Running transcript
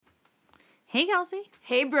Hey, Kelsey.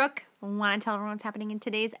 Hey, Brooke. Want to tell everyone what's happening in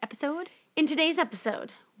today's episode? In today's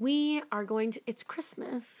episode, we are going to, it's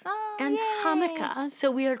Christmas and yay. Hanukkah,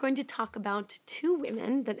 so we are going to talk about two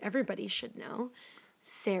women that everybody should know,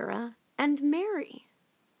 Sarah and Mary.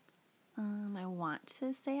 I want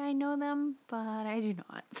to say I know them, but I do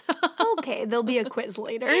not. Okay, there'll be a quiz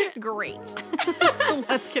later. Great.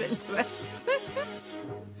 Let's get into this.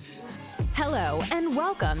 Hello, and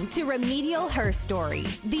welcome to Remedial Her Story,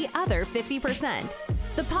 The Other 50%,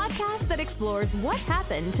 the podcast that explores what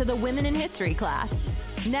happened to the women in history class.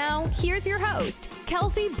 Now, here's your host,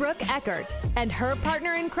 Kelsey Brooke Eckert, and her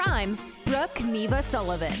partner in crime, Brooke Neva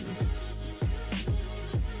Sullivan.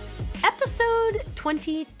 Episode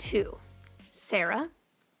 22, Sarah,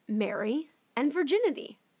 Mary, and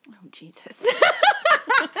Virginity. Oh, Jesus.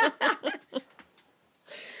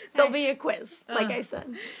 There'll be a quiz, like I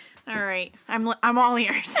said. All right. I'm all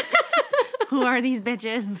ears. Who are these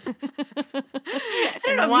bitches? I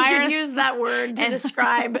don't know if you should use that word to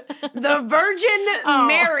describe the Virgin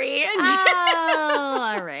Mary.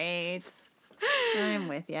 Oh, all right. I'm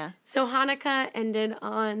with you. So Hanukkah ended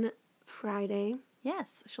on Friday.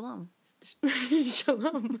 Yes, shalom.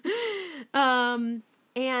 Shalom.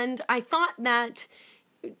 And I thought that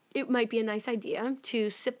it might be a nice idea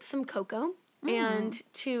to sip some cocoa and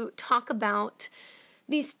to talk about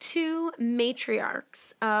these two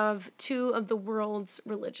matriarchs of two of the world's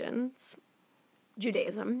religions,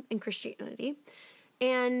 Judaism and Christianity.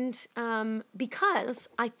 And because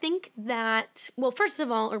I think that, well, first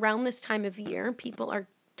of all, around this time of year, people are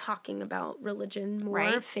talking about religion more,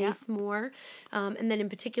 right, faith more. And then in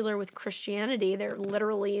particular with Christianity, they're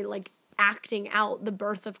literally like acting out the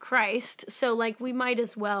birth of Christ. So like we might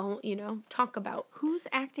as well, talk about Who's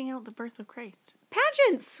acting out the birth of Christ?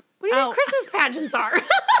 pageants. What do you think Christmas pageants are?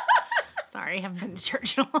 Sorry, I haven't been to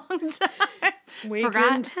church in a long time. We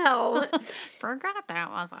can tell. Forgot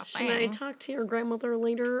that was a Should thing. I talk to your grandmother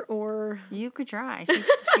later, or You could try.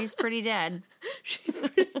 She's pretty dead. she's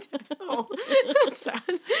pretty dead? Oh, that's sad.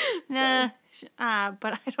 Nah,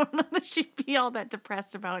 but I don't know that she'd be all that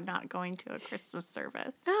depressed about not going to a Christmas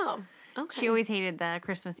service. Oh, okay. She always hated the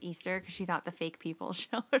Christmas Easter because she thought the fake people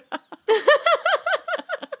showed up.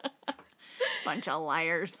 Bunch of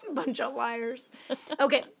liars. Bunch of liars.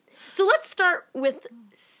 Okay, so let's start with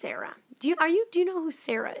Sarah. Do you know who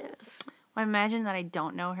Sarah is? I imagine that I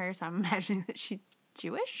don't know her, so I'm imagining that she's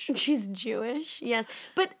Jewish. She's Jewish, yes.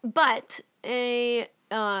 But let's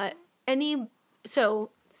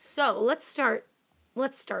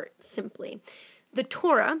start simply. The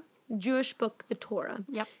Torah, Jewish book, the Torah,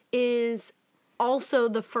 is also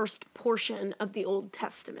the first portion of the Old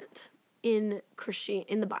Testament in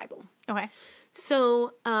the Bible. Okay.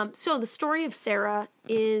 So the story of Sarah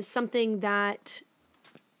is something that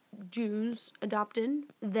Jews adopted,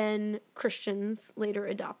 then Christians later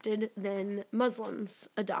adopted, then Muslims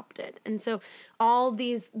adopted. And so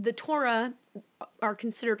the Torah are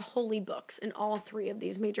considered holy books in all three of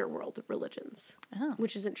these major world religions,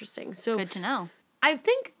 which is interesting. So Good to know. I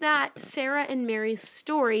think that Sarah and Mary's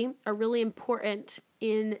story are really important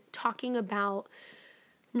in talking about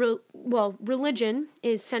religion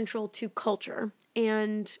is central to culture,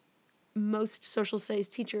 and most social studies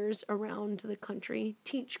teachers around the country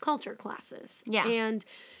teach culture classes. Yeah. And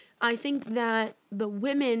I think that the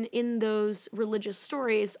women in those religious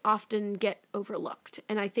stories often get overlooked.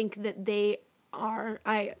 And I think that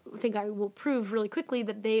I think I will prove really quickly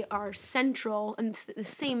that they are central, and the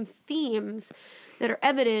same themes that are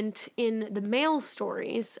evident in the male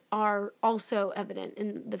stories are also evident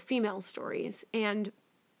in the female stories, and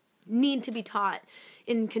need to be taught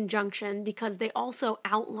in conjunction because they also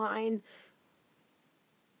outline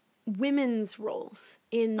women's roles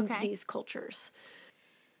in these cultures.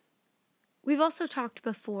 We've also talked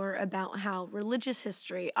before about how religious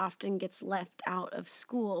history often gets left out of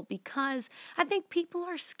school because I think people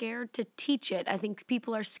are scared to teach it. I think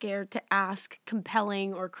people are scared to ask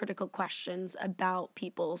compelling or critical questions about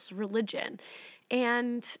people's religion.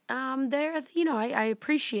 And I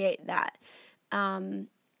appreciate that.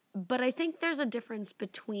 But I think there's a difference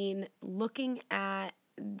between looking at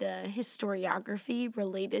the historiography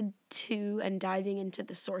related to and diving into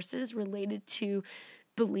the sources related to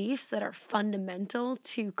beliefs that are fundamental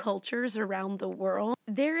to cultures around the world.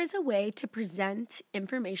 There is a way to present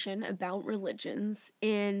information about religions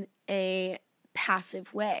in a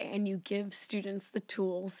passive way, and you give students the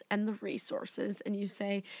tools and the resources, and you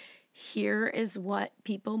say, Here is what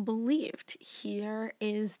people believed. Here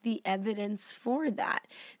is the evidence for that.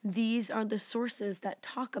 These are the sources that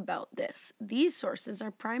talk about this. These sources are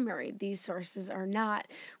primary. These sources are not.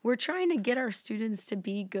 We're trying to get our students to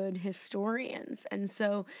be good historians. And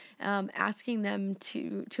so asking them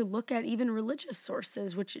to look at even religious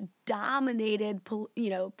sources, which dominated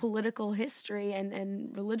political history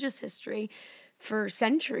and religious history for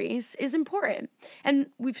centuries, is important. And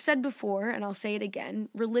we've said before, and I'll say it again,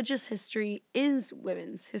 religious history is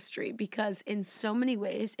women's history because in so many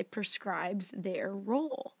ways it prescribes their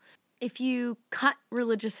role. If you cut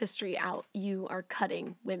religious history out, you are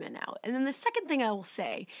cutting women out. And then the second thing I will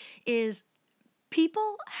say is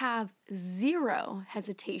people have zero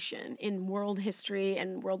hesitation in world history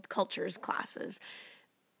and world cultures classes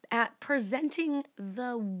at presenting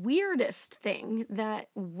the weirdest thing that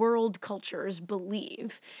world cultures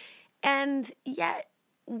believe. And yet,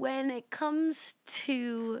 when it comes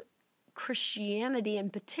to Christianity in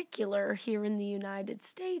particular here in the United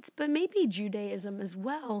States, but maybe Judaism as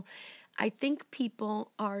well, I think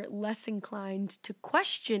people are less inclined to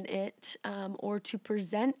question it or to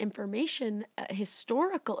present information,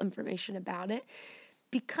 historical information about it,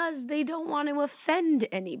 because they don't want to offend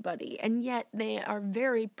anybody. And yet they are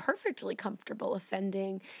very perfectly comfortable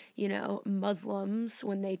offending, Muslims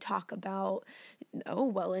when they talk about,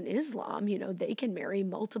 in Islam, they can marry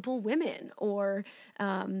multiple women, or,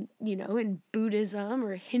 in Buddhism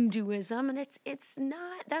or Hinduism, and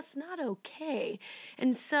that's not okay.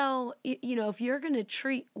 And so, if you're going to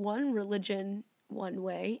treat one religion one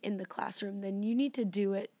way in the classroom, then you need to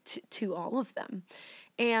do it to all of them.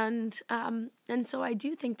 And so I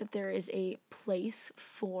do think that there is a place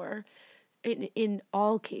for, in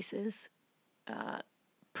all cases,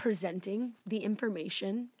 presenting the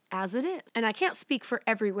information as it is. And I can't speak for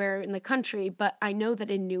everywhere in the country, but I know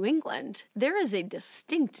that in New England, there is a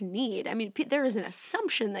distinct need. I mean, there is an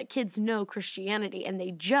assumption that kids know Christianity, and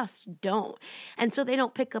they just don't. And so they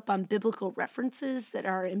don't pick up on biblical references that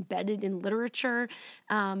are embedded in literature.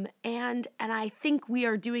 And I think we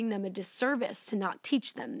are doing them a disservice to not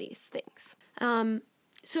teach them these things.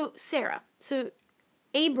 So Sarah,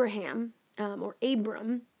 Abraham, or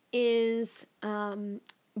Abram, is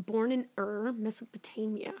born in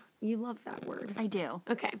Mesopotamia. You love that word. I do.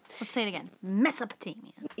 Okay. Let's say it again.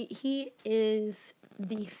 Mesopotamia. He is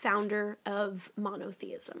the founder of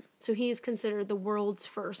monotheism. So he is considered the world's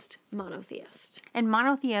first monotheist. And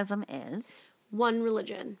monotheism is? One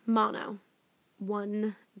religion. Mono.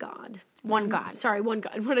 One God. One God. Sorry, one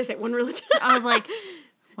God. What did I say? One religion. I was like,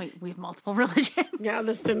 wait, we have multiple religions. Yeah,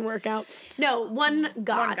 this didn't work out. No, one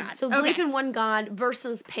God. One God. So belief in one God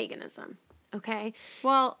versus paganism. Okay.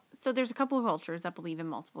 Well, so there's a couple of cultures that believe in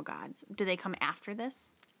multiple gods. Do they come after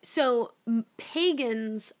this? So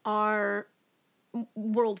pagans are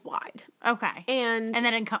worldwide. Okay. And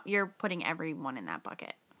then you're putting everyone in that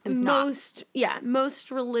bucket. Most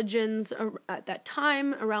religions at that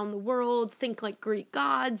time around the world think like Greek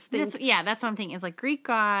gods. That's what I'm thinking. Is like Greek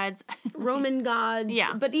gods, Roman gods.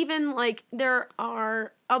 Yeah. But even like there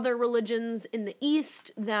are other religions in the East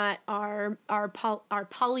that are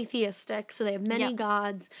polytheistic, so they have many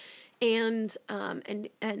gods. And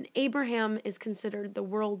Abraham is considered the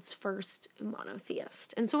world's first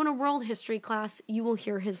monotheist. And so in a world history class, you will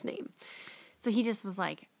hear his name. So he just was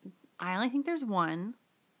like, I only think there's one.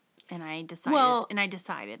 And I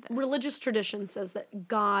decided this. Religious tradition says that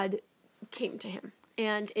God came to him,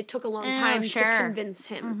 and it took a long time to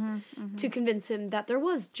convince him that there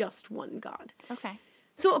was just one God. Okay.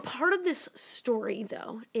 So a part of this story,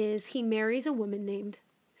 though, is he marries a woman named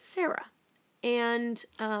Sarah. And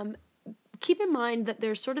keep in mind that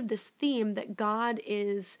there's sort of this theme that God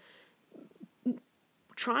is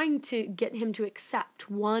trying to get him to accept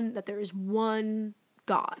that there is one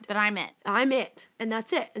God. That I'm it. I'm it. And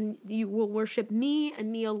that's it. And you will worship me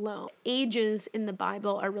and me alone. Ages in the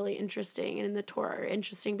Bible are really interesting, and in the Torah are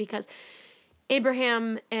interesting because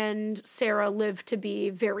Abraham and Sarah lived to be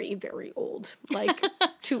very, very old. Like,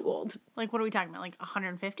 too old. Like, what are we talking about? Like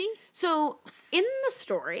 150? So, in the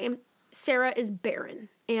story, Sarah is barren,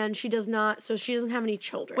 and she doesn't have any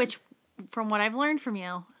children. Which, from what I've learned from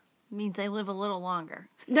you, means they live a little longer.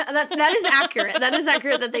 That is accurate. That is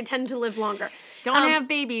accurate that they tend to live longer. Don't have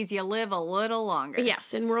babies, you live a little longer.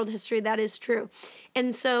 Yes, in world history, that is true.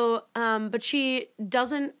 And so, but she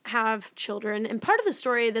doesn't have children. And part of the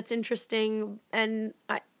story that's interesting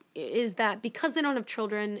is that because they don't have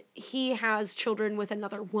children, he has children with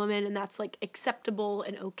another woman, and that's like acceptable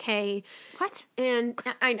and okay. What? And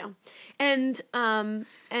I know. And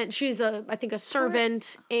she's I think a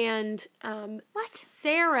servant. And what?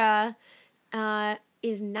 Sarah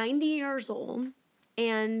is 90 years old,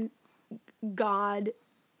 and God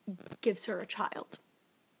gives her a child.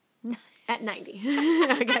 At 90.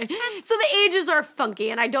 Okay. So the ages are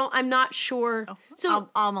funky, and I'm not sure. So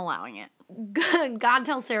I'm allowing it. God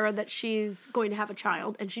tells Sarah that she's going to have a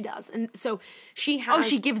child, and she does. And so she has. Oh,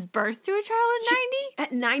 she gives birth to a child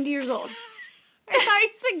at 90 years old. I thought you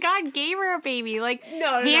said God gave her a baby, like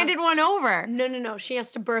No. handed one over. No. She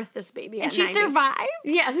has to birth this baby. And at she 90. survived?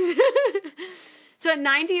 Yes. So at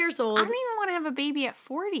 90 years old. I don't even want to have a baby at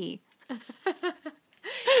 40.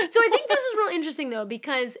 So I think this is really interesting, though,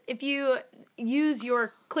 because if you use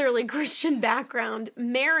your clearly Christian background,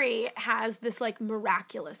 Mary has this like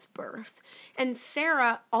miraculous birth, and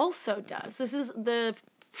Sarah also does. This is the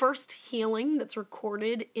first healing that's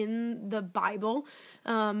recorded in the Bible,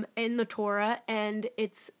 in the Torah, and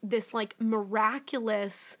it's this like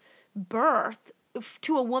miraculous birth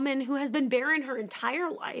to a woman who has been barren her entire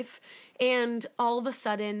life, and all of a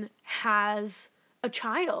sudden has a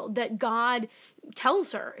child that God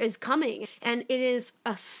tells her is coming, and it is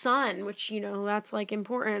a son, which, that's like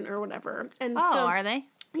important or whatever. And so, are they?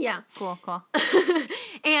 Yeah. Cool.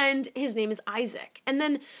 And his name is Isaac. And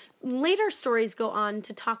then later stories go on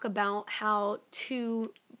to talk about how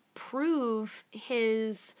to prove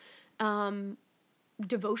his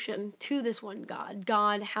devotion to this one God.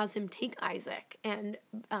 God has him take Isaac and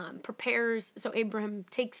so Abraham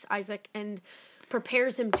takes Isaac and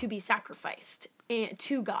prepares him to be sacrificed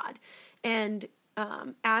to God. And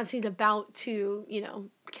as he's about to,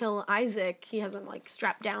 kill Isaac, he has him like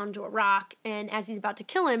strapped down to a rock. And as he's about to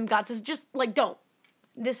kill him, God says, just like, don't.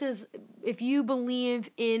 If you believe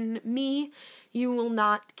in me, you will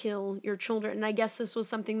not kill your children. And I guess this was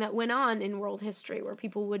something that went on in world history where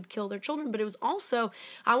people would kill their children. But it was also,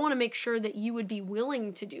 I want to make sure that you would be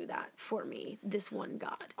willing to do that for me, this one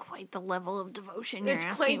God. It's quite the level of devotion you're It's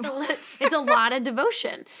asking for. It's a lot of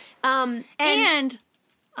devotion. And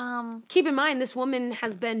keep in mind, this woman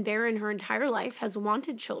has been barren her entire life, has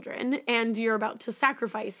wanted children, and you're about to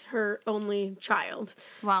sacrifice her only child.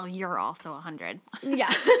 While you're also 100.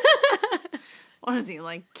 Yeah. What is he,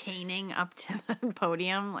 like, caning up to the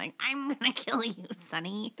podium? Like, I'm gonna kill you,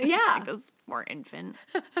 Sonny. Yeah. It's like this poor infant.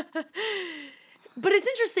 But it's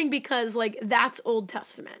interesting because, like, that's Old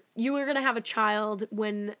Testament. You are going to have a child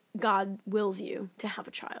when God wills you to have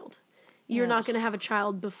a child. You're not going to have a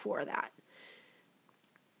child before that.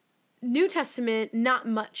 New Testament, not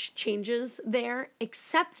much changes there,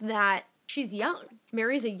 except that she's young.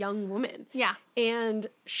 Mary's a young woman. Yeah. And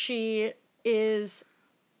she is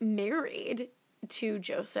married to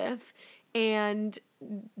Joseph, and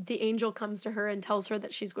the angel comes to her and tells her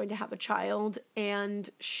that she's going to have a child, and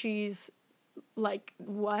she's like,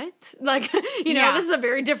 what? Like, this is a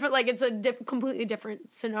very different, like, it's a completely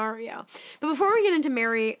different scenario. But before we get into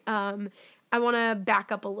Mary, I want to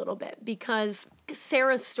back up a little bit, because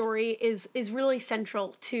Sarah's story is really central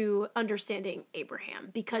to understanding Abraham,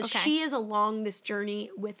 because she is along this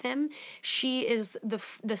journey with him. She is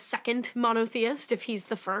the second monotheist, if he's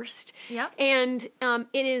the first. Yep. And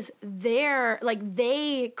it is their, like,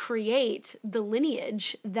 they create the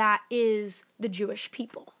lineage that is the Jewish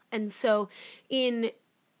people. And so in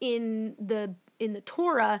the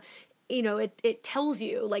Torah, it tells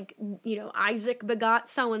you, like, Isaac begot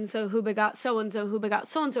so-and-so who begot so-and-so who begot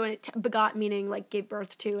so-and-so, and it begot meaning, like, gave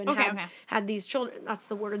birth to and had these children. That's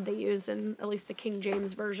the word they use in at least the King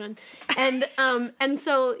James Version. And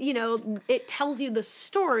so, it tells you the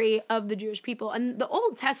story of the Jewish people. And the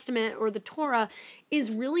Old Testament, or the Torah,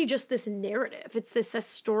 is really just this narrative. It's this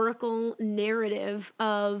historical narrative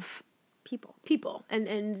of people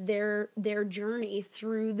and their journey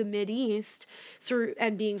through the Mideast,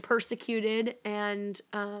 and being persecuted and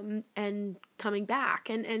coming back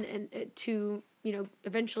and to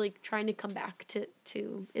eventually trying to come back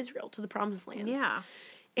to Israel, to the Promised Land. Yeah.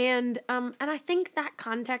 And I think that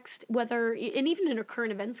context, and even in a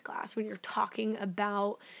current events class, when you're talking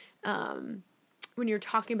about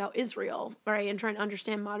Israel, right, and trying to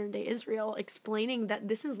understand modern day Israel, explaining that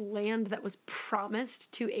this is land that was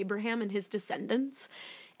promised to Abraham and his descendants,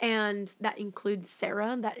 and that includes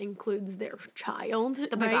Sarah, that includes their child, the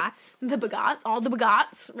begots, all the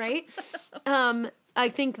begots, right? I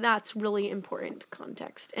think that's really important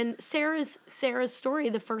context. And Sarah's story,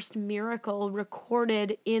 the first miracle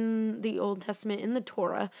recorded in the Old Testament, in the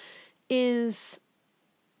Torah, is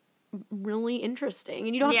really interesting,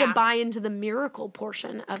 and you don't have to buy into the miracle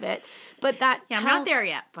portion of it, but that I'm not there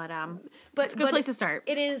yet, but it's a good place to start.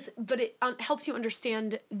 It is, but it helps you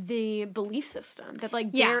understand the belief system that,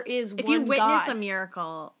 like, there is if one you witness God. a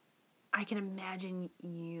miracle, I can imagine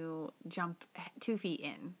you jump 2 feet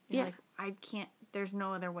in. You're like, I can't. There's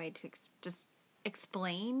no other way to just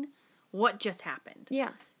explain what just happened.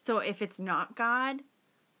 Yeah. So if it's not God,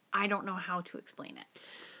 I don't know how to explain it.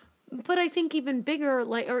 But I think even bigger,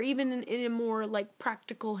 like, or even in a more like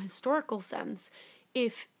practical historical sense,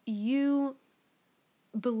 if you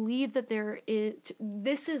believe that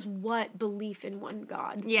this is what belief in one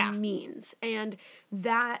God means. And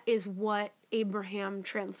that is what Abraham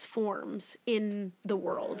transforms in the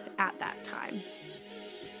world at that time.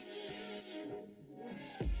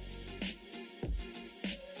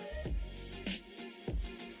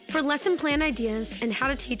 For lesson plan ideas and how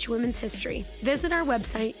to teach women's history, visit our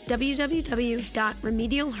website,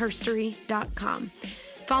 www.remedialherstory.com.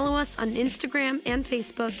 Follow us on Instagram and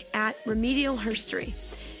Facebook at Remedial Herstory.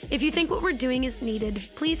 If you think what we're doing is needed,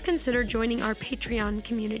 please consider joining our Patreon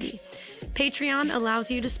community. Patreon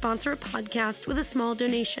allows you to sponsor a podcast with a small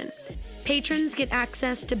donation. Patrons get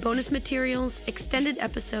access to bonus materials, extended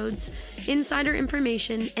episodes, insider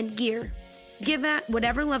information, and gear. Give at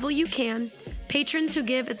whatever level you can. Patrons who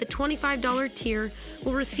give at the $25 tier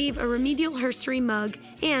will receive a Remedial Herstory mug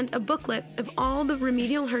and a booklet of all the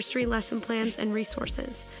Remedial Herstory lesson plans and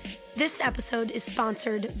resources. This episode is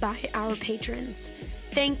sponsored by our patrons.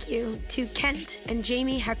 Thank you to Kent and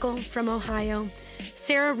Jamie Heckel from Ohio,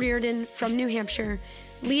 Sarah Reardon from New Hampshire,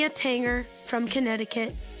 Leah Tanger from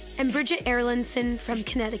Connecticut, and Bridget Erlandson from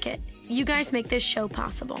Connecticut. You guys make this show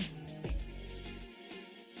possible.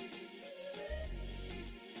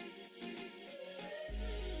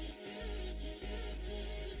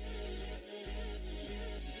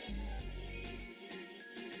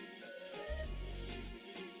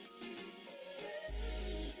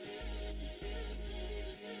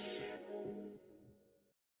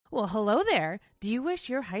 Well, hello there. Do you wish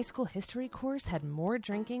your high school history course had more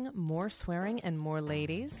drinking, more swearing, and more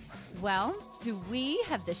ladies? Well, do we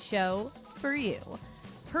have the show for you?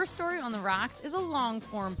 Her Story on the Rocks is a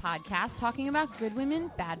long-form podcast talking about good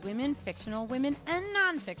women, bad women, fictional women, and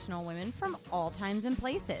non-fictional women from all times and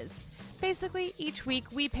places. Basically, each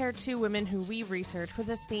week we pair two women who we research with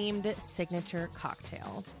a themed signature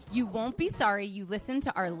cocktail. You won't be sorry you listened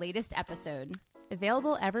to our latest episode.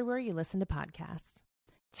 Available everywhere you listen to podcasts.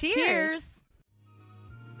 Cheers! Cheers!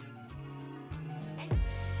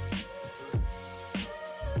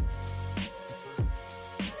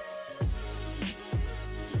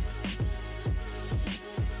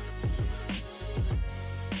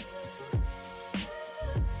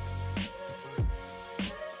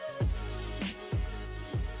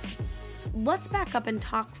 Let's back up and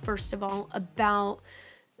talk, first of all, about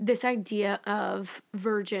this idea of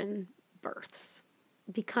virgin births,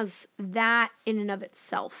 because that in and of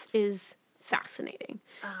itself is fascinating.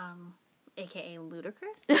 AKA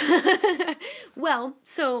ludicrous? Well,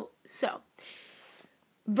 so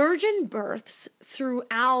virgin births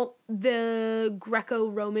throughout the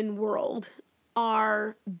Greco-Roman world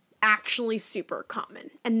are actually super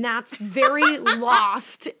common, and that's very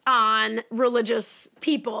lost on religious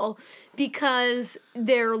people because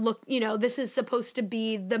this is supposed to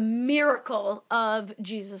be the miracle of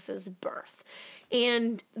Jesus's birth.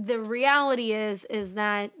 And the reality is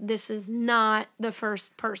that this is not the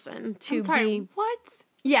first person to I'm sorry, be. what?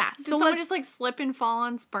 Yeah. Did So someone just like slip and fall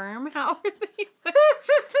on sperm? How are they?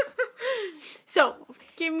 So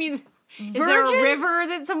Give me. Is there a river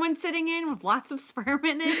that someone's sitting in with lots of sperm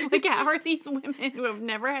in it? Like, how are these women who have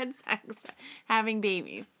never had sex having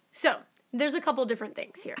babies? So there's a couple different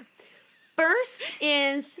things here. First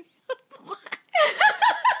is.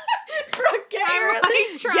 Brooke, get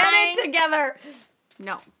it together.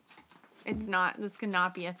 No, it's not. This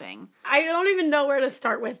cannot be a thing. I don't even know where to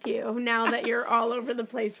start with you now that you're all over the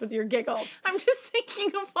place with your giggles. I'm just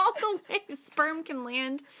thinking of all the ways sperm can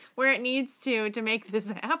land where it needs to make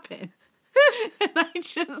this happen. And I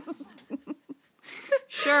just...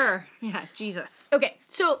 Sure. Yeah, Jesus. Okay,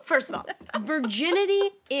 so first of all,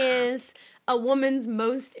 virginity is a woman's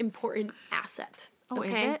most important asset. Oh, okay?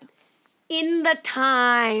 is it? In the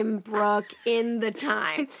time, Brooke, in the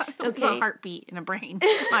time. It was a heartbeat in a brain.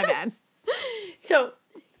 My bad. So,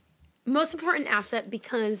 most important asset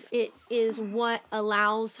because it is what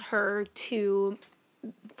allows her to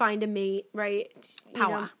find a mate, right?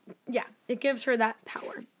 Power. Yeah, it gives her that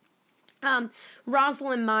power.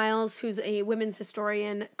 Rosalind Miles, who's a women's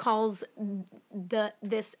historian, calls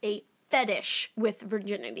this a fetish with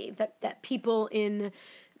virginity, that people in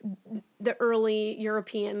the early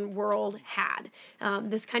European world had.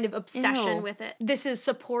 This kind of obsession Ew. with it. This is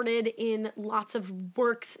supported in lots of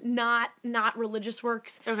works, not religious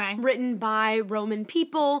works, written by Roman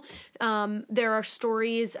people. There are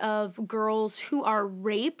stories of girls who are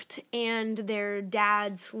raped and their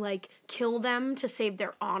dads like kill them to save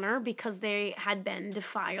their honor because they had been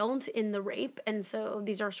defiled in the rape. And so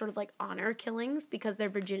these are sort of like honor killings because their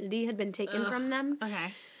virginity had been taken from them.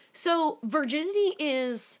 Okay. So virginity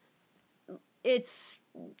it's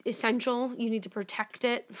essential. You need to protect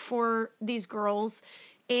it for these girls.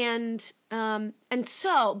 But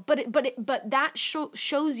that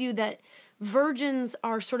shows you that virgins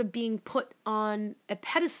are sort of being put on a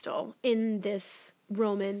pedestal in this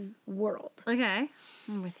Roman world. Okay.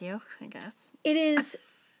 I'm with you, I guess. It is,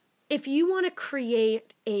 if you want to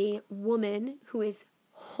create a woman who is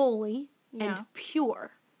holy and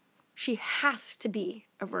pure, she has to be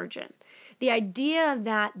a virgin. The idea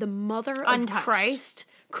that the mother of Christ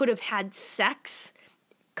could have had sex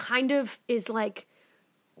kind of is like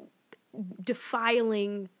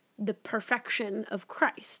defiling the perfection of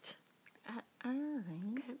Christ. All right.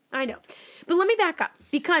 Okay. I know. But let me back up,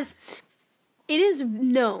 because it is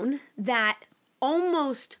known that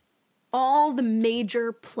almost all the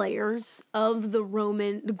major players of the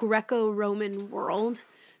Greco-Roman world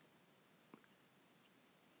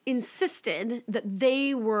insisted that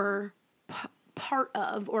they were part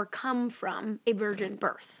of or come from a virgin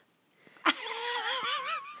birth.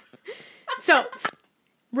 So,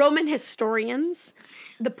 Roman historians,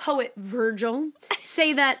 the poet Virgil,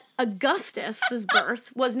 say that Augustus's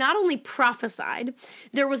birth was not only prophesied,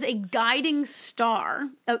 there was a guiding star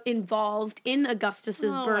involved in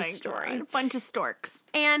Augustus's birth story. God. A bunch of storks.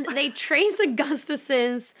 And they trace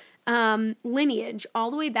Augustus's lineage all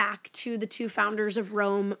the way back to the two founders of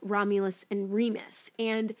Rome, Romulus and Remus.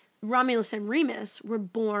 And Romulus and Remus were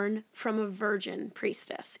born from a virgin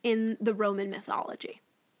priestess in the Roman mythology.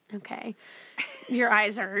 Okay. Your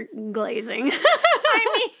eyes are glazing.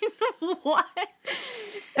 I mean, what?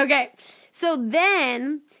 Okay. So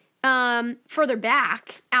then, further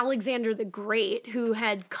back, Alexander the Great, who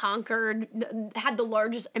had had the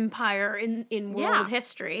largest empire in world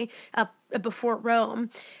history before Rome,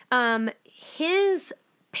 his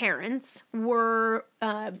parents were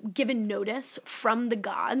given notice from the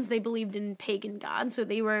gods. They believed in pagan gods, so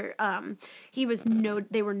they were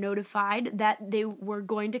they were notified that they were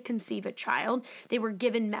going to conceive a child. They were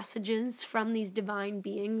given messages from these divine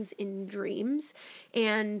beings in dreams,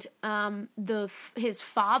 and his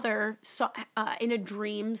father saw in a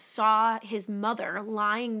dream saw his mother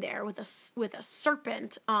lying there with a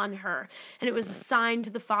serpent on her, and it was a sign to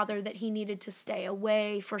the father that he needed to stay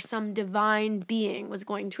away, for some divine being was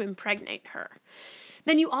going to impregnate her.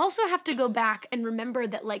 Then you also have to go back and remember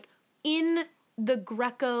that, like, in the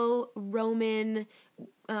Greco-Roman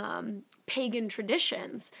pagan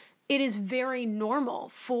traditions, it is very normal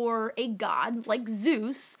for a god like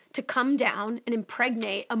Zeus to come down and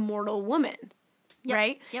impregnate a mortal woman. Yep.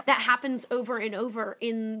 Right? Yep. That happens over and over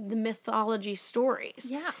in the mythology stories.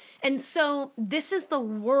 Yeah. And so this is the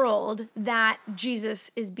world that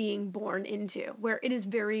Jesus is being born into, where it is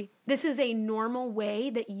this is a normal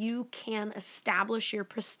way that you can establish your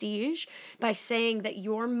prestige by saying that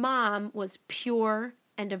your mom was pure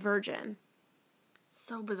and a virgin.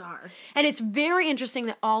 So bizarre. And it's very interesting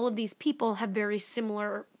that all of these people have very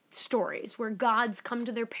similar stories where gods come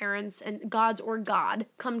to their parents, and gods or God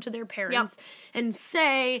come to their parents and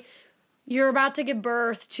say, you're about to give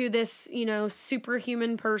birth to this,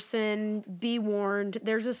 superhuman person. Be warned.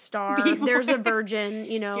 There's a star. There's a virgin,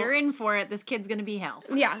 If you're in for it, this kid's going to be hell.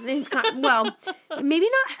 Yeah. Maybe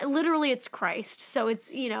not literally it's Christ. So it's,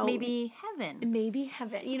 Maybe heaven. Maybe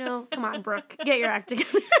heaven. Come on, Brooke. Get your act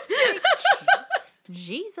together.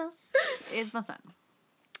 Jesus is my son.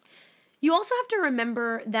 You also have to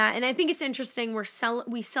remember that, and I think it's interesting,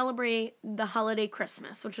 we celebrate the holiday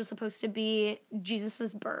Christmas, which is supposed to be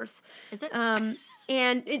Jesus' birth. Is it?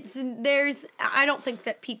 And I don't think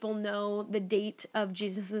that people know the date of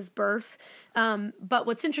Jesus' birth. But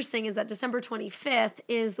what's interesting is that December 25th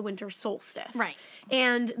is the winter solstice. Right.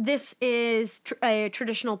 And this is a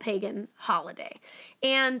traditional pagan holiday.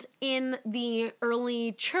 And in the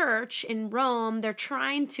early church in Rome, they're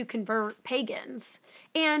trying to convert pagans.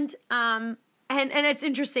 And it's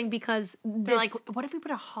interesting because they're like, what if we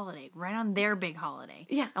put a holiday right on their big holiday?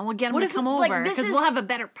 Yeah. And we'll get them to come over because we'll have a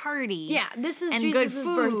better party. Yeah, this is and Jesus' good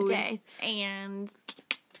food birthday. And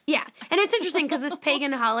yeah. And it's interesting because this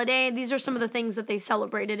pagan holiday, these are some of the things that they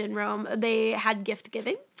celebrated in Rome. They had gift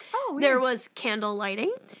giving. Oh, weird. There was candle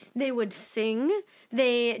lighting. They would sing.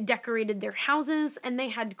 They decorated their houses, and they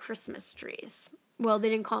had Christmas trees. Well, they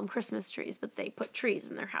didn't call them Christmas trees, but they put trees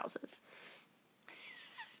in their houses.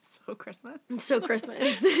 So Christmas. So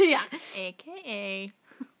Christmas, yeah. AKA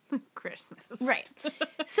Christmas. Right.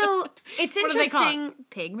 So it's What interesting. do they call it?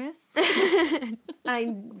 Pigmas? I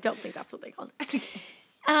don't think that's what they called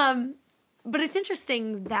it. But it's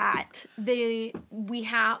interesting that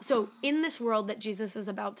so in this world that Jesus is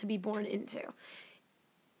about to be born into,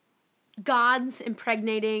 God's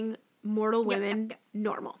impregnating mortal women,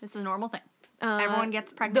 normal. It's a normal thing. Everyone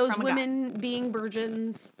gets pregnant Those from women being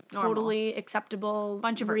virgins, Normal. totally acceptable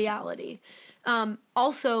Bunch of reality.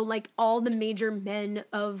 Also, like all the major men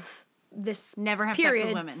of this Never have period, sex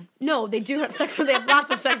with women. No, they do have sex with. They have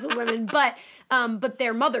lots of sex with women, but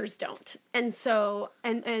their mothers don't, and so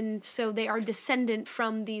they are descendant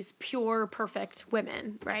from these pure, perfect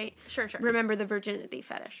women, right? Sure. Remember the virginity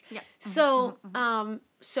fetish. Yeah. So,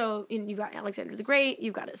 you've got Alexander the Great,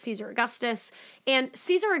 you've got Caesar Augustus, and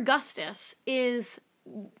Caesar Augustus is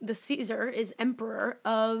emperor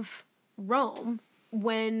of Rome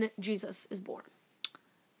when Jesus is born.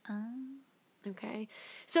 Okay.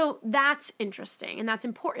 So that's interesting and that's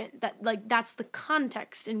important. That's the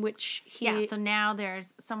context in which he... Yeah, so now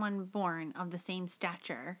there's someone born of the same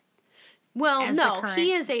stature. Well, no,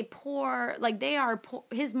 he is a poor, they are poor.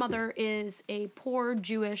 His mother is a poor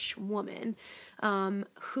Jewish woman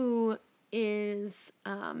who is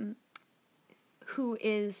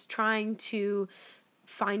trying to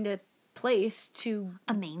find a place to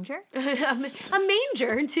A manger? a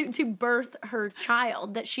manger to birth her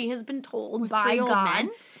child that she has been told by 3 old God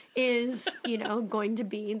men? is going to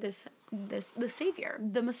be the savior,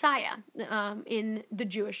 the Messiah in the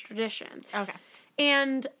Jewish tradition. Okay.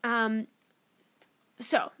 And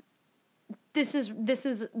so this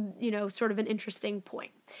is sort of an interesting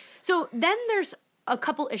point. So then there's a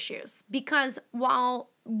couple issues because while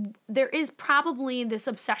there is probably this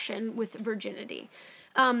obsession with virginity,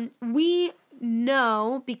 we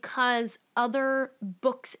know because other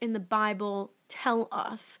books in the Bible tell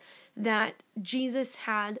us that Jesus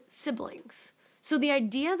had siblings. So the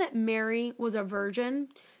idea that Mary was a virgin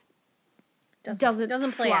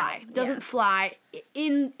doesn't fly. Doesn't fly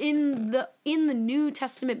in the New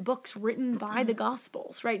Testament books written by the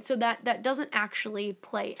Gospels, right? So that doesn't actually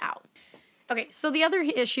play out. Okay, so the other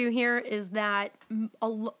issue here is that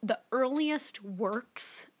the earliest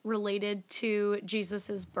works related to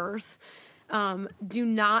Jesus's birth do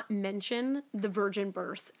not mention the virgin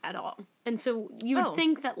birth at all. And so you would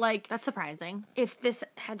think that that's surprising. If this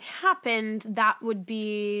had happened, that would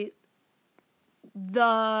be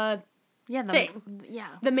the thing. Yeah.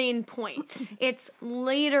 The main point. It's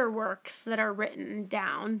later works that are written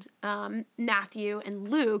down, Matthew and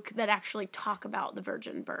Luke, that actually talk about the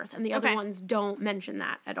virgin birth, and the other ones don't mention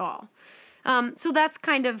that at all. So that's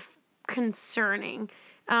kind of concerning.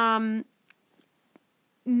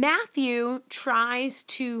 Matthew tries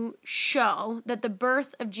to show that the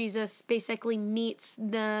birth of Jesus basically meets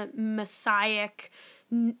the messianic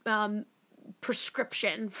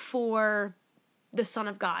prescription for the Son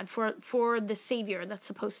of God, for the Savior that's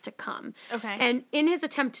supposed to come. Okay. And in his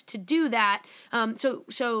attempt to do that,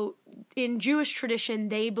 so in Jewish tradition,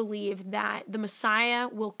 they believe that the Messiah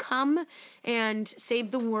will come and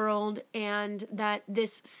save the world, and that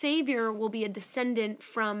this Savior will be a descendant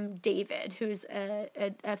from David, who's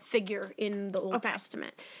a figure in the Old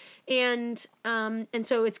Testament. And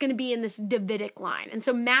so it's going to be in this Davidic line. And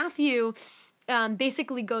so Matthew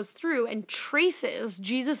basically goes through and traces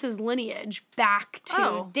Jesus' lineage back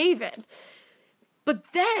to David.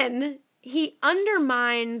 But then he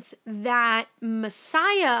undermines that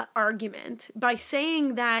Messiah argument by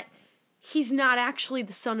saying that he's not actually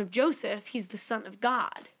the son of Joseph, he's the son of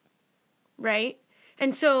God, right?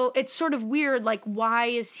 And so it's sort of weird, why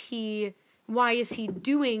is he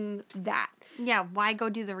doing that? Yeah, why go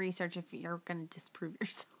do the research if you're going to disprove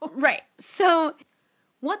yourself? Right. So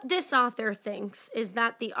what this author thinks is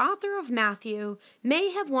that the author of Matthew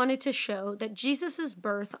may have wanted to show that Jesus'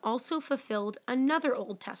 birth also fulfilled another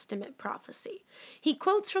Old Testament prophecy. He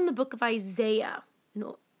quotes from the book of Isaiah, an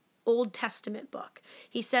Old Testament book.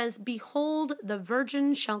 He says, "Behold, the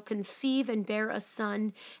virgin shall conceive and bear a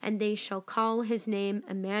son, and they shall call his name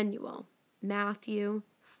Emmanuel." Matthew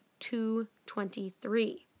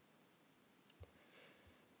 2:23.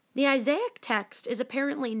 The Isaiah text is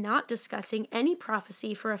apparently not discussing any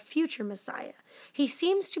prophecy for a future Messiah. He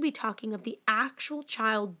seems to be talking of the actual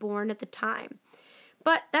child born at the time.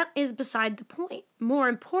 But that is beside the point. More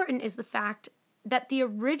important is the fact that the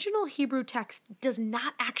original Hebrew text does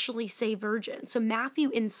not actually say virgin, so Matthew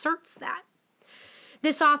inserts that.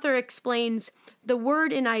 This author explains the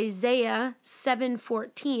word in Isaiah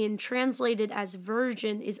 7:14 translated as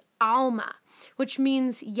virgin is Alma, which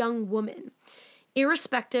means young woman,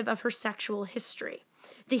 irrespective of her sexual history.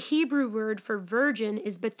 The Hebrew word for virgin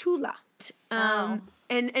is betula.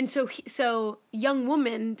 And so young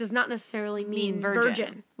woman does not necessarily mean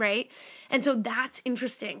virgin, right? And so that's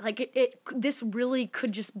interesting. Like this really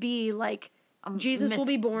could just be like Jesus will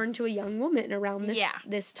be born to a young woman around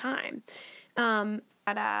this time. We'll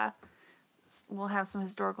have some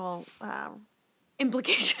historical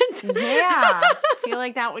implications. Yeah. I feel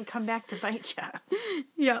like that would come back to bite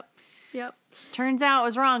you. Yep. Turns out it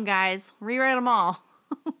was wrong, guys. Rewrite them all.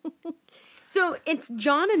 So it's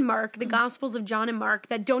John and Mark, the Gospels of John and Mark,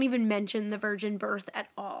 that don't even mention the virgin birth at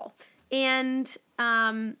all. And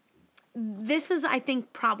this is, I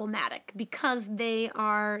think, problematic because they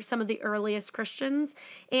are some of the earliest Christians.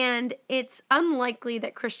 And it's unlikely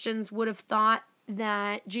that Christians would have thought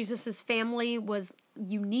that Jesus's family was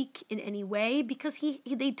unique in any way, because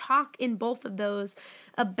they talk in both of those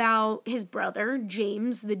about his brother,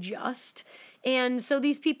 James the Just. And so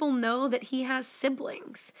these people know that he has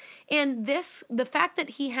siblings. And the fact that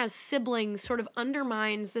he has siblings sort of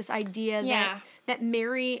undermines this idea that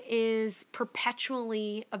Mary is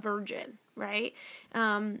perpetually a virgin, right?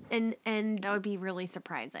 And that would be really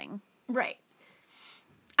surprising. Right.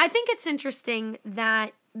 I think it's interesting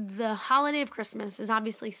that the holiday of Christmas is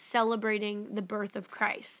obviously celebrating the birth of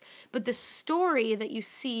Christ, but the story that you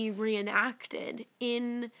see reenacted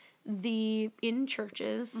in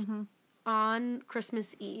churches on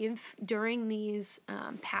Christmas Eve during these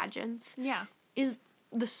pageants is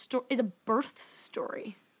a birth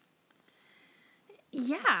story.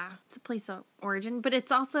 Yeah, it's a place of origin, but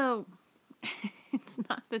it's also it's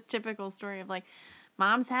not the typical story of like,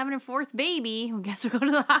 mom's having a fourth baby. Well, guess we'll go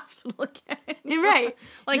to the hospital again. Right.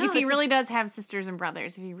 Like, if he really does have sisters and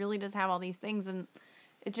brothers, if he really does have all these things, and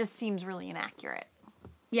it just seems really inaccurate.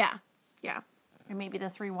 Yeah. And maybe the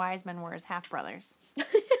 3 wise men were his half-brothers.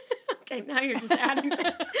 Okay, now you're just adding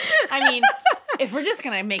things. I mean, if we're just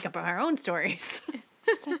going to make up our own stories,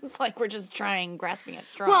 it sounds like we're just grasping at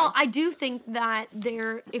straws. Well, I do think that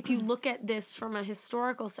if you look at this from a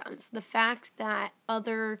historical sense, the fact that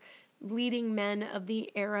other leading men of the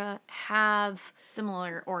era have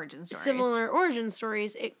similar origin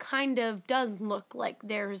stories, it kind of does look like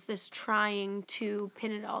there's this trying to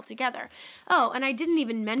pin it all together. Oh, and I didn't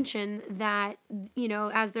even mention that,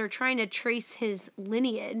 as they're trying to trace his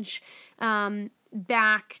lineage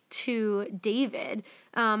back to David,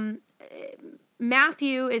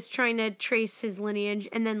 Matthew is trying to trace his lineage,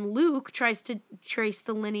 and then Luke tries to trace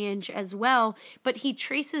the lineage as well, but he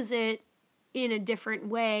traces it in a different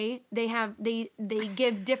way. They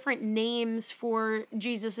give different names for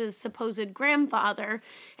Jesus's supposed grandfather,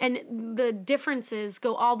 and the differences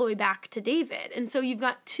go all the way back to David. And so you've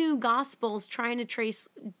got 2 gospels trying to trace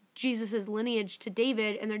Jesus's lineage to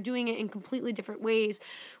David, and they're doing it in completely different ways,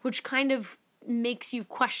 which kind of makes you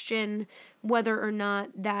question whether or not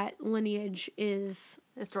that lineage is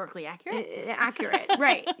historically accurate.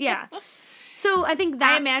 Right? Yeah. So I think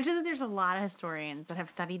I imagine that there's a lot of historians that have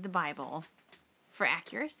studied the Bible for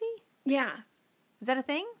accuracy? Yeah. Is that a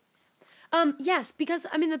thing? Yes, because,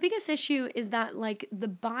 the biggest issue is that, like, the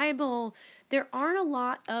Bible, there aren't a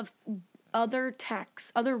lot of other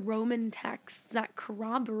Roman texts that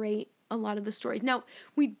corroborate a lot of the stories. Now,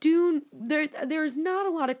 there's not a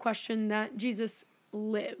lot of question that Jesus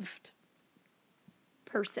lived,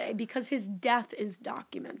 per se, because his death is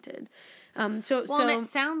documented. And it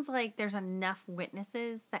sounds like there's enough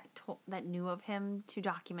witnesses that knew of him to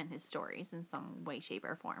document his stories in some way, shape,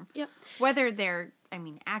 or form. Yep. Whether they're,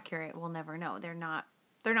 accurate, we'll never know. They're not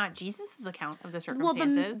Jesus' account of the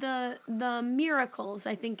circumstances. Well, the miracles,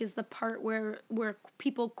 I think, is the part where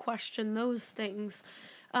people question those things.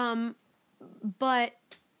 But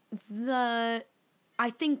I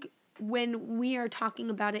think when we are talking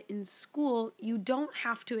about it in school, you don't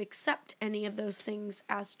have to accept any of those things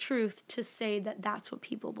as truth to say that that's what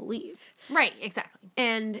people believe. Right, exactly.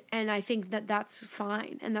 And I think that that's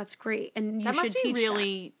fine and that's great, and you should teach that. That must be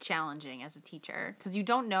really challenging as a teacher, because you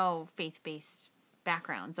don't know faith-based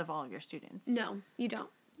backgrounds of all of your students. No, you don't.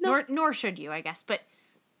 No. Nor should you, I guess. But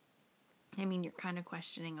you're kind of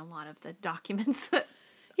questioning a lot of the documents that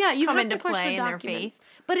you come have into to push play the in their documents. faith.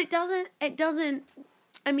 But it doesn't.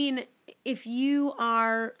 If you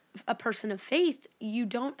are a person of faith, you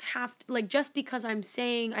don't have to, just because I'm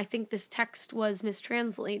saying I think this text was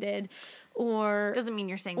mistranslated, or doesn't mean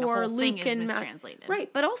you're saying the whole thing is mistranslated.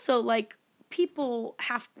 Right, but also, people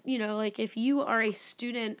have, if you are a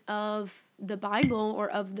student of the Bible or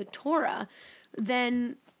of the Torah,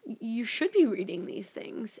 then you should be reading these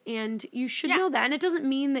things, and you should know that. And it doesn't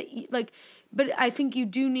mean that, But I think you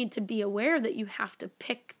do need to be aware that you have to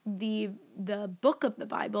pick the book of the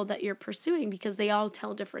Bible that you're pursuing, because they all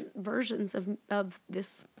tell different versions of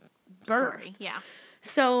this birth. Story. Yeah.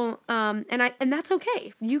 So, and that's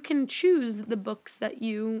okay. You can choose the books that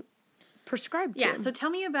you prescribe to. Yeah, so tell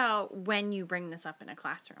me about when you bring this up in a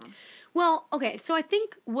classroom. Well, okay, so I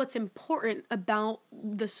think what's important about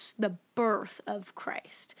the birth of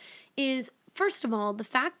Christ is, first of all, the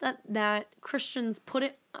fact that Christians put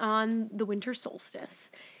it on the winter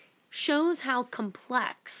solstice shows how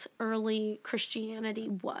complex early Christianity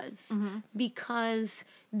was, because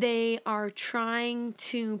they are trying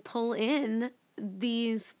to pull in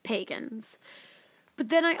these pagans. But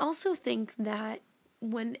then I also think that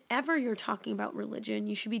whenever you're talking about religion,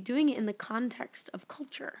 you should be doing it in the context of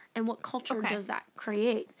culture, and what culture does that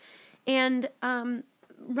create. And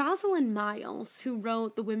Rosalind Miles, who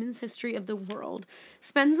wrote The Women's History of the World,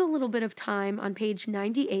 spends a little bit of time on page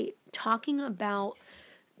 98 talking about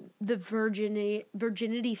the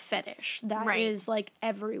virginity fetish that is like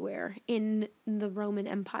everywhere in the Roman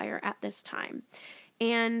Empire at this time.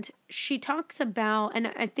 And she talks about,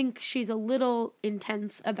 and I think she's a little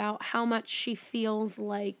intense about how much she feels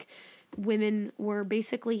like women were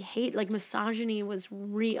basically like misogyny was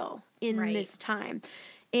real in this time.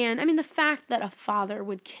 And I mean, the fact that a father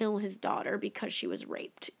would kill his daughter because she was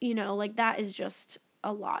raped, like that is just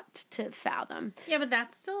a lot to fathom. Yeah, but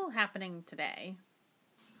that's still happening today.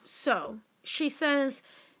 So she says,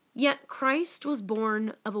 yet Christ was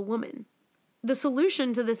born of a woman. The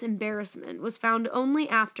solution to this embarrassment was found only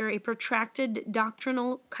after a protracted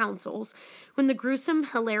doctrinal councils, when the gruesome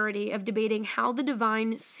hilarity of debating how the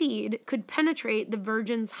divine seed could penetrate the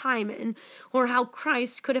virgin's hymen, or how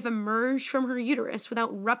Christ could have emerged from her uterus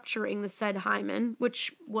without rupturing the said hymen,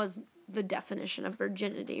 which was the definition of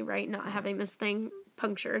virginity, right? Not having this thing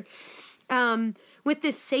punctured, with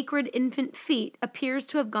this sacred infant feet appears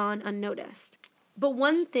to have gone unnoticed. But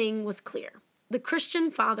one thing was clear. The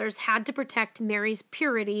Christian fathers had to protect Mary's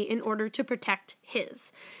purity in order to protect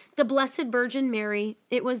his. The Blessed Virgin Mary,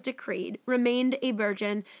 it was decreed, remained a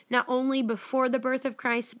virgin not only before the birth of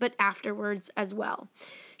Christ, but afterwards as well.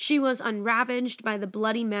 She was unravaged by the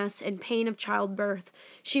bloody mess and pain of childbirth.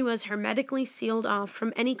 She was hermetically sealed off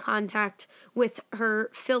from any contact with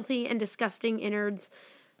her filthy and disgusting innards.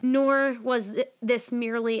 Nor was this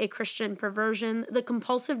merely a Christian perversion, the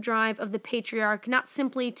compulsive drive of the patriarch not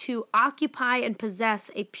simply to occupy and possess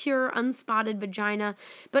a pure, unspotted vagina,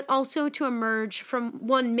 but also to emerge from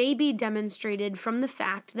one may be demonstrated from the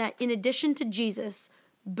fact that in addition to Jesus,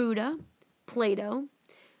 Buddha, Plato,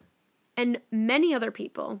 and many other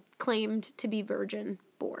people claimed to be virgin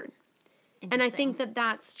born. And I think that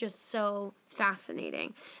that's just so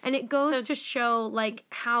fascinating. And it goes to show like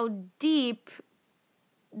how deep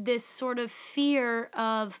this sort of fear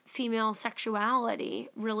of female sexuality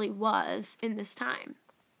really was in this time.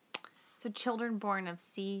 So children born of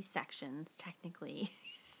C-sections, technically.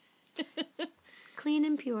 Clean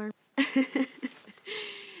and pure.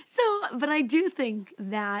 But I do think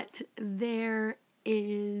that there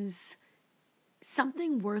is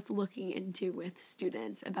something worth looking into with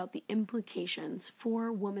students about the implications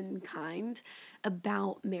for womankind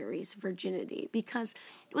about Mary's virginity. Because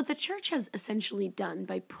what the church has essentially done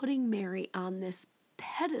by putting Mary on this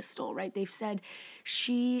pedestal, right? They've said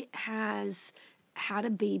she has had a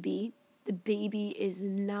baby. The baby is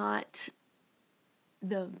not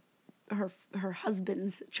her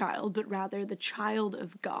husband's child, but rather the child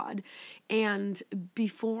of God. And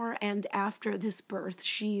before and after this birth,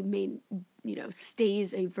 she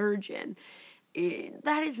stays a virgin.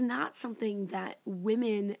 That is not something that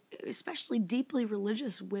women, especially deeply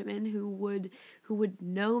religious women who would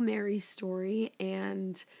know Mary's story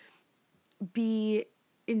and be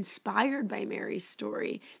inspired by Mary's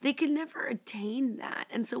story, they could never attain that.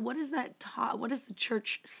 And so what is that taught? What has the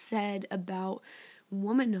church said about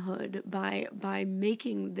womanhood by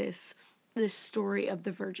making this story of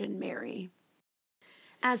the Virgin Mary?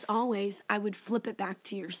 As always, I would flip it back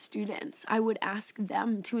to your students. I would ask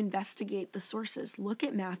them to investigate the sources. Look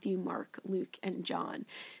at Matthew, Mark, Luke, and John.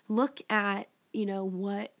 Look at,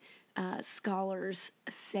 what scholars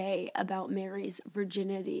say about Mary's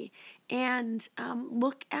virginity, and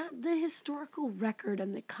look at the historical record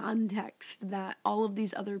and the context that all of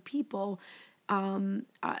these other people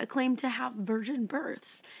claim to have virgin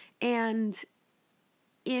births. And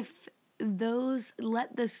if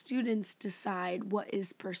let the students decide what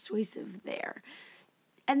is persuasive there.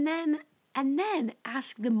 And then And then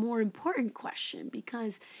ask the more important question,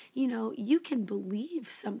 because, you can believe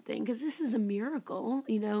something because this is a miracle,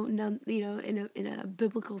 in a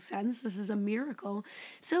biblical sense, this is a miracle.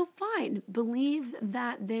 So fine, believe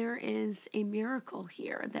that there is a miracle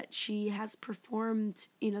here, that she has performed,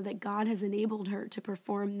 that God has enabled her to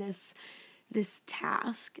perform this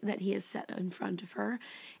task that he has set in front of her.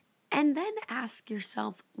 And then ask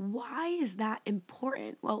yourself, why is that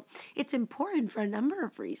important? Well, it's important for a number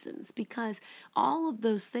of reasons, because all of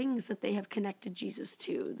those things that they have connected Jesus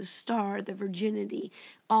to, the star, the virginity,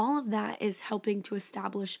 all of that is helping to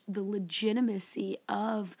establish the legitimacy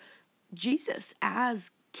of Jesus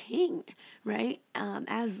as king, right?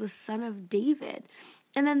 As the son of David.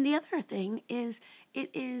 And then the other thing is, it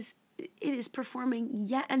is performing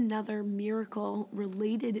yet another miracle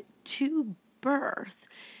related to birth.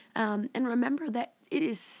 And remember that it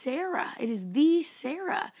is the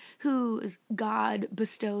Sarah who God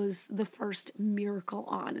bestows the first miracle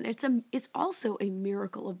on. And it's also a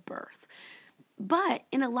miracle of birth. But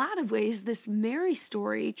in a lot of ways, this Mary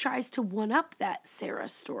story tries to one-up that Sarah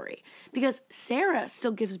story, because Sarah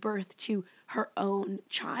still gives birth to her own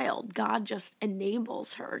child. God just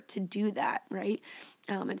enables her to do that, right?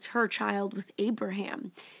 It's her child with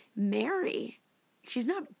Abraham. Mary, she's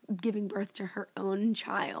not giving birth to her own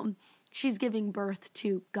child. She's giving birth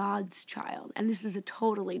to God's child. And this is a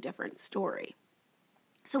totally different story.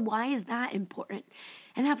 So why is that important?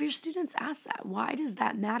 And have your students ask that. Why does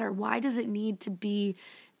that matter? Why does it need to be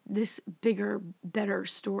this bigger, better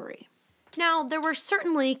story? Now, there were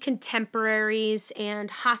certainly contemporaries and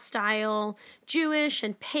hostile Jewish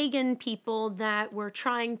and pagan people that were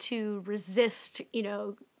trying to resist,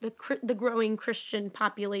 the growing Christian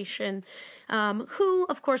population, who,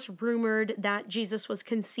 of course, rumored that Jesus was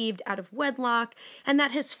conceived out of wedlock and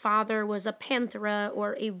that his father was a panthera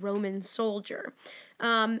or a Roman soldier.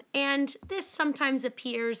 And this sometimes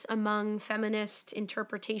appears among feminist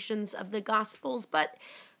interpretations of the Gospels, but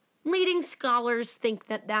leading scholars think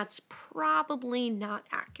that that's probably not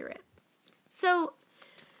accurate. So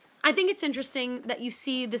I think it's interesting that you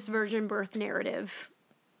see this virgin birth narrative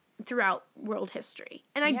throughout world history.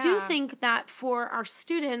 And I do think that for our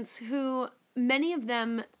students, who many of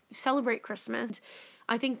them celebrate Christmas,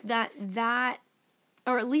 I think that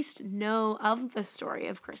or at least know of the story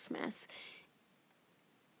of Christmas,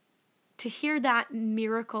 to hear that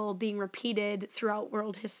miracle being repeated throughout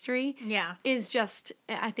world history is just,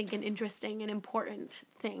 I think, an interesting and important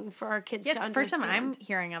thing for our kids to understand. It's the first time I'm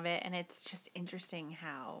hearing of it, and it's just interesting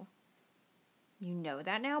how you know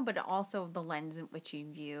that now, but also the lens in which you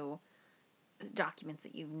view documents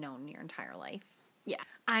that you've known your entire life. Yeah.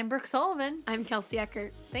 I'm Brooke Sullivan. I'm Kelsey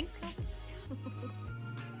Eckert. Thanks, Kelsey.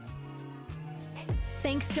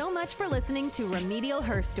 Thanks so much for listening to Remedial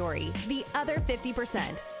Her Story, the other 50%.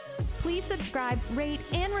 Please subscribe, rate,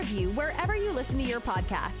 and review wherever you listen to your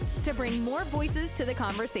podcasts to bring more voices to the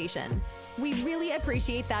conversation. We really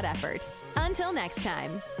appreciate that effort. Until next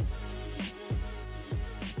time.